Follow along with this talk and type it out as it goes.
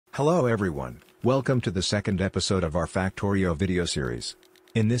Hello everyone, welcome to the second episode of our Factorio video series.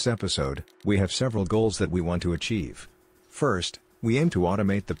 In this episode, we have several goals that we want to achieve. First, we aim to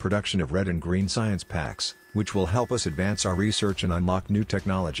automate the production of red and green science packs, which will help us advance our research and unlock new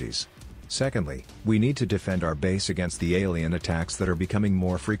technologies. Secondly, we need to defend our base against the alien attacks that are becoming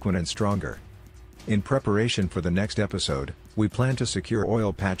more frequent and stronger. In preparation for the next episode, we plan to secure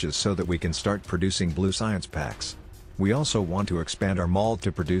oil patches so that we can start producing blue science packs. We also want to expand our mold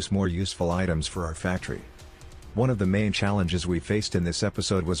to produce more useful items for our factory. One of the main challenges we faced in this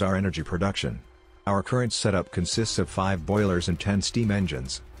episode was our energy production. Our current setup consists of 5 boilers and 10 steam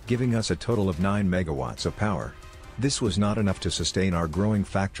engines, giving us a total of 9 megawatts of power. This was not enough to sustain our growing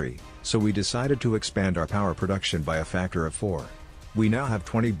factory, so we decided to expand our power production by a factor of 4. We now have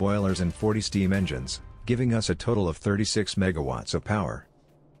 20 boilers and 40 steam engines, giving us a total of 36 megawatts of power.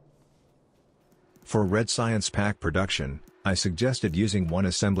 For red science pack production, I suggested using 1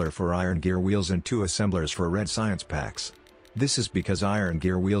 assembler for iron gear wheels and 2 assemblers for red science packs. This is because iron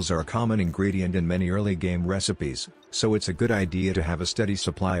gear wheels are a common ingredient in many early game recipes, so it's a good idea to have a steady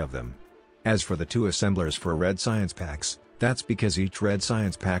supply of them. As for the 2 assemblers for red science packs, that's because each red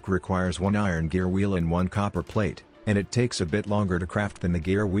science pack requires 1 iron gear wheel and 1 copper plate, and it takes a bit longer to craft than the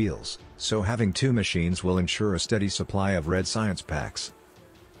gear wheels, so having 2 machines will ensure a steady supply of red science packs.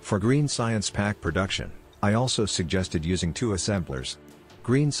 For green science pack production, I also suggested using 2 assemblers.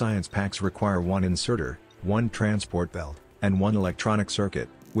 Green science packs require 1 inserter, 1 transport belt, and 1 electronic circuit,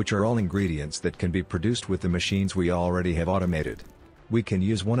 which are all ingredients that can be produced with the machines we already have automated. We can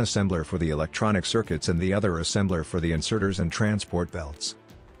use 1 assembler for the electronic circuits and the other assembler for the inserters and transport belts.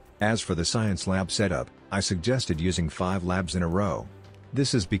 As for the science lab setup, I suggested using 5 labs in a row.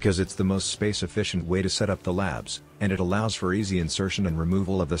 This is because it's the most space-efficient way to set up the labs, and it allows for easy insertion and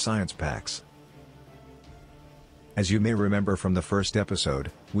removal of the science packs. As you may remember from the first episode,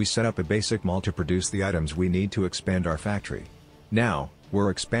 we set up a basic mall to produce the items we need to expand our factory. Now, we're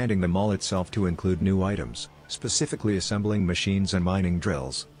expanding the mall itself to include new items, specifically assembling machines and mining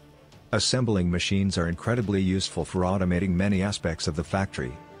drills. Assembling machines are incredibly useful for automating many aspects of the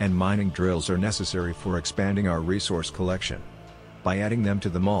factory, and mining drills are necessary for expanding our resource collection. By adding them to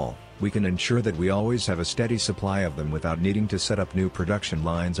the mall, we can ensure that we always have a steady supply of them without needing to set up new production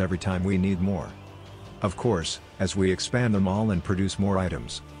lines every time we need more. Of course, as we expand the mall and produce more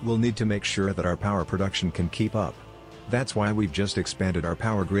items, we'll need to make sure that our power production can keep up. That's why we've just expanded our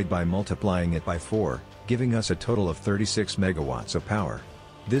power grid by multiplying it by 4, giving us a total of 36 megawatts of power.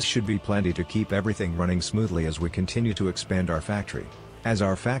 This should be plenty to keep everything running smoothly as we continue to expand our factory. As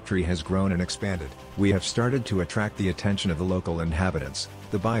our factory has grown and expanded, we have started to attract the attention of the local inhabitants,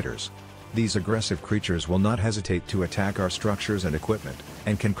 the biters. These aggressive creatures will not hesitate to attack our structures and equipment,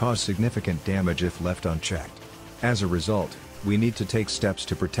 and can cause significant damage if left unchecked. As a result, we need to take steps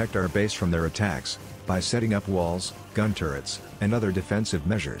to protect our base from their attacks, by setting up walls, gun turrets, and other defensive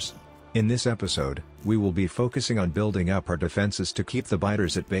measures. In this episode, we will be focusing on building up our defenses to keep the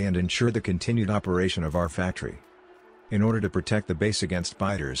biters at bay and ensure the continued operation of our factory. In order to protect the base against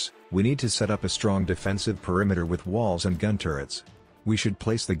biters, we need to set up a strong defensive perimeter with walls and gun turrets. We should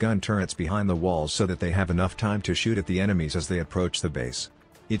place the gun turrets behind the walls so that they have enough time to shoot at the enemies as they approach the base.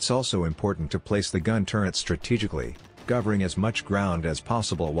 It's also important to place the gun turrets strategically, covering as much ground as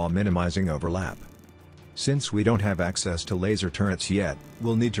possible while minimizing overlap. Since we don't have access to laser turrets yet,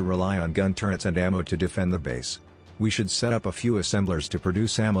 we'll need to rely on gun turrets and ammo to defend the base. We should set up a few assemblers to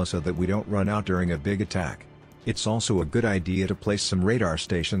produce ammo so that we don't run out during a big attack. It's also a good idea to place some radar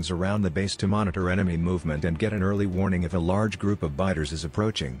stations around the base to monitor enemy movement and get an early warning if a large group of biters is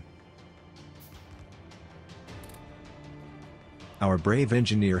approaching. Our brave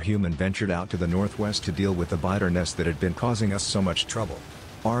engineer human ventured out to the northwest to deal with the biter nest that had been causing us so much trouble.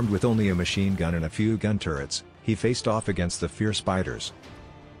 Armed with only a machine gun and a few gun turrets, he faced off against the fierce biters.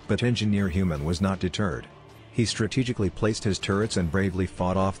 But engineer human was not deterred. He strategically placed his turrets and bravely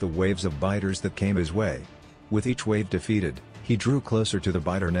fought off the waves of biters that came his way. With each wave defeated, he drew closer to the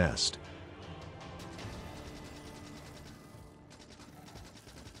biter nest.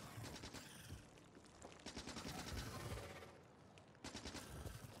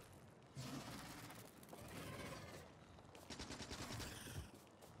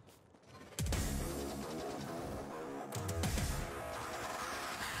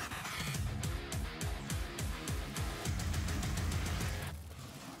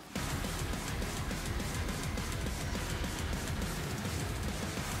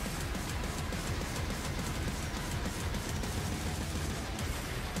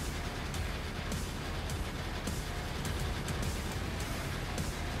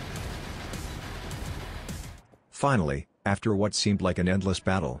 Finally, After what seemed like an endless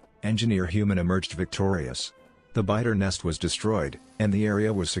battle, Engineer Human emerged victorious. The biter nest was destroyed, and the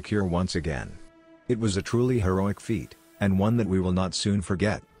area was secure once again. It was a truly heroic feat, and one that we will not soon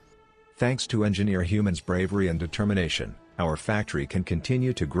forget. Thanks to Engineer Human's bravery and determination, our factory can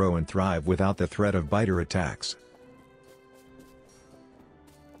continue to grow and thrive without the threat of biter attacks.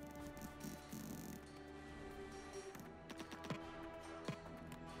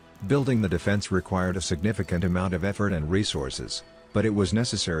 Building the defense required a significant amount of effort and resources, but it was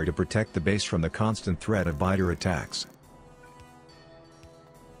necessary to protect the base from the constant threat of biter attacks.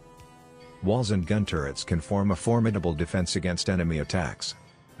 Walls and gun turrets can form a formidable defense against enemy attacks.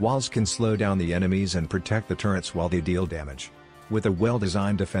 Walls can slow down the enemies and protect the turrets while they deal damage. With a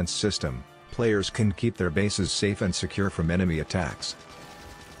well-designed defense system, players can keep their bases safe and secure from enemy attacks.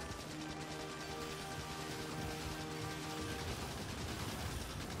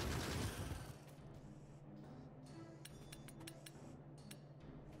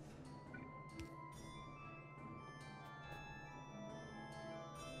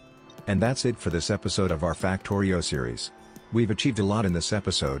 And that's it for this episode of our Factorio series. We've achieved a lot in this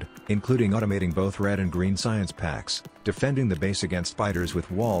episode, including automating both red and green science packs, defending the base against biters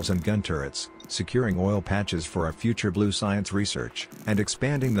with walls and gun turrets, securing oil patches for our future blue science research, and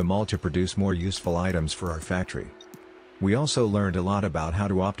expanding the mall to produce more useful items for our factory. We also learned a lot about how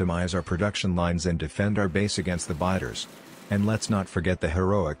to optimize our production lines and defend our base against the biters. And let's not forget the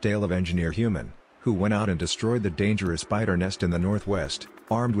heroic tale of Engineer Human, who went out and destroyed the dangerous biter nest in the northwest,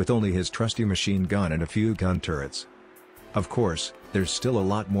 armed with only his trusty machine gun and a few gun turrets. Of course, there's still a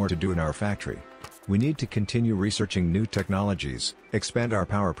lot more to do in our factory. We need to continue researching new technologies, expand our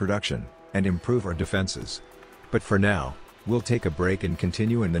power production, and improve our defenses. But for now, we'll take a break and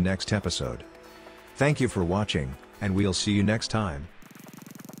continue in the next episode. Thank you for watching, and we'll see you next time.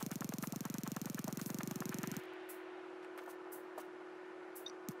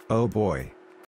 Oh boy.